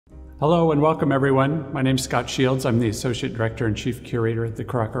Hello and welcome everyone. My name is Scott Shields. I'm the Associate Director and Chief Curator at the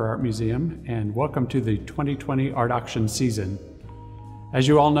Crocker Art Museum, and welcome to the 2020 art auction season. As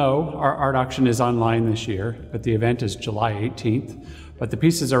you all know, our art auction is online this year, but the event is July 18th. But the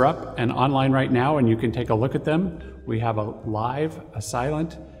pieces are up and online right now, and you can take a look at them. We have a live, a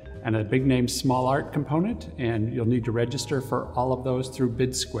silent, and a big name small art component, and you'll need to register for all of those through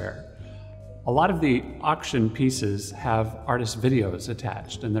Bidsquare. A lot of the auction pieces have artist videos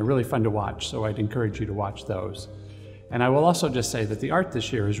attached, and they're really fun to watch, so I'd encourage you to watch those. And I will also just say that the art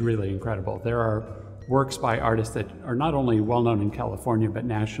this year is really incredible. There are works by artists that are not only well-known in California, but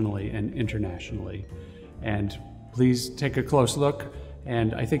nationally and internationally. And please take a close look,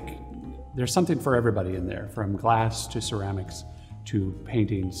 and I think there's something for everybody in there, from glass to ceramics to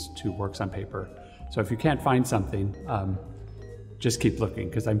paintings to works on paper. So if you can't find something, just keep looking,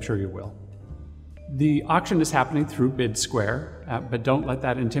 because I'm sure you will. The auction is happening through Bidsquare, but don't let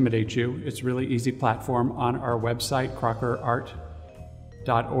that intimidate you. It's a really easy platform on our website,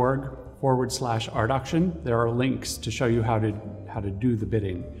 crockerart.org/art auction. There are links to show you how to do the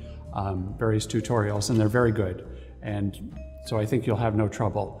bidding, various tutorials, and they're very good. And so I think you'll have no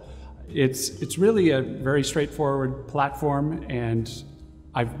trouble. It's really a very straightforward platform, and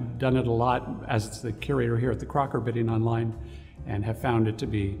I've done it a lot as the curator here at the Crocker bidding online, and have found it to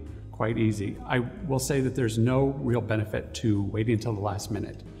be quite easy. I will say that there's no real benefit to waiting until the last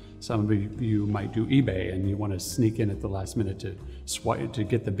minute. Some of you might do eBay and you want to sneak in at the last minute to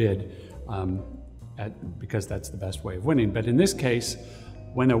get the bid because that's the best way of winning. But in this case,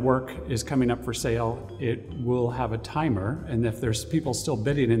 when a work is coming up for sale, it will have a timer, and if there's people still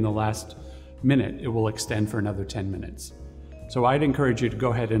bidding in the last minute, it will extend for another 10 minutes. So I'd encourage you to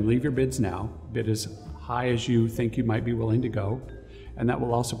go ahead and leave your bids now. Bid as high as you think you might be willing to go. And that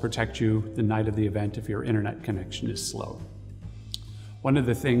will also protect you the night of the event if your internet connection is slow. One of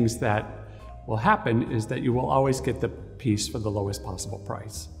the things that will happen is that you will always get the piece for the lowest possible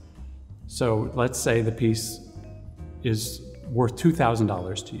price. So let's say the piece is worth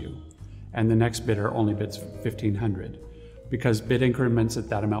 $2,000 to you, and the next bidder only bids $1,500. Because bid increments at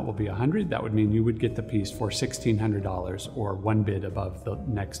that amount will be $100, that would mean you would get the piece for $1,600, or one bid above the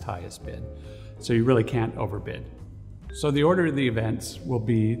next highest bid. So you really can't overbid. So the order of the events will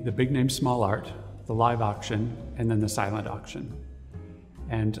be the big name small art, the live auction, and then the silent auction.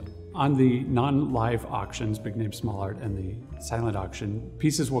 And on the non-live auctions, big name small art and the silent auction,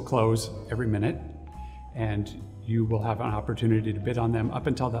 pieces will close every minute, and you will have an opportunity to bid on them up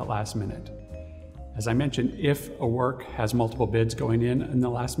until that last minute. As I mentioned, if a work has multiple bids going in the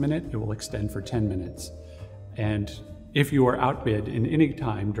last minute, it will extend for 10 minutes. And if you are outbid in any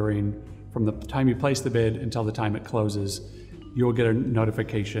time from the time you place the bid until the time it closes, you'll get a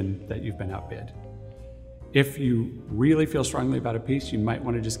notification that you've been outbid. If you really feel strongly about a piece, you might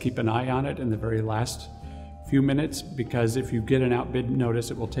want to just keep an eye on it in the very last few minutes, because if you get an outbid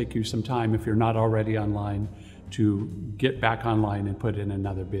notice, it will take you some time, if you're not already online, to get back online and put in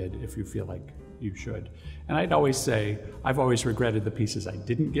another bid if you feel like you should. And I'd always say, I've always regretted the pieces I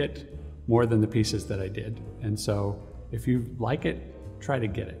didn't get more than the pieces that I did. And so if you like it, try to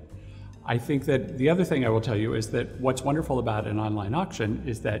get it. I think that the other thing I will tell you is that what's wonderful about an online auction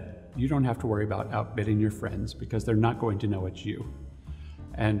is that you don't have to worry about outbidding your friends, because they're not going to know it's you.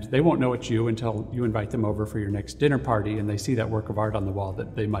 And they won't know it's you until you invite them over for your next dinner party and they see that work of art on the wall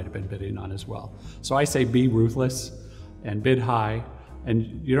that they might have been bidding on as well. So I say be ruthless and bid high,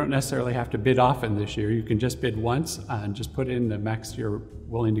 and you don't necessarily have to bid often this year. You can just bid once and just put in the max you're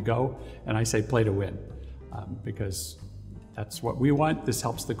willing to go, and I say play to win, because that's what we want. This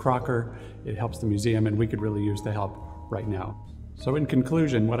helps the Crocker, it helps the museum, and we could really use the help right now. So in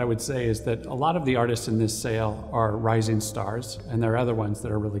conclusion, what I would say is that a lot of the artists in this sale are rising stars, and there are other ones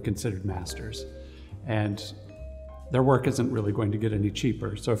that are really considered masters. And their work isn't really going to get any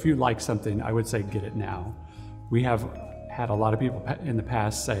cheaper. So if you like something, I would say get it now. We have had a lot of people in the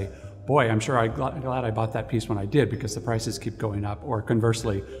past say, boy, I'm sure I'm glad I bought that piece when I did, because the prices keep going up. Or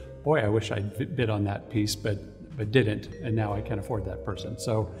conversely, boy, I wish I'd bid on that piece, but didn't, and now I can't afford that person.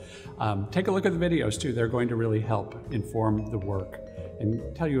 So take a look at the videos too. They're going to really help inform the work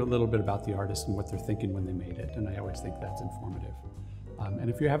and tell you a little bit about the artist and what they're thinking when they made it, and I always think that's informative. And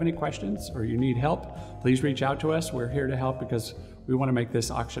if you have any questions or you need help, please reach out to us. We're here to help, because we want to make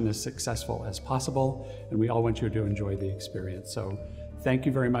this auction as successful as possible, and we all want you to enjoy the experience. So thank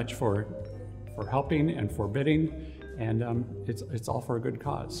you very much for helping and for bidding, and it's all for a good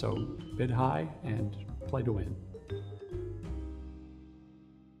cause. So bid high and play to win.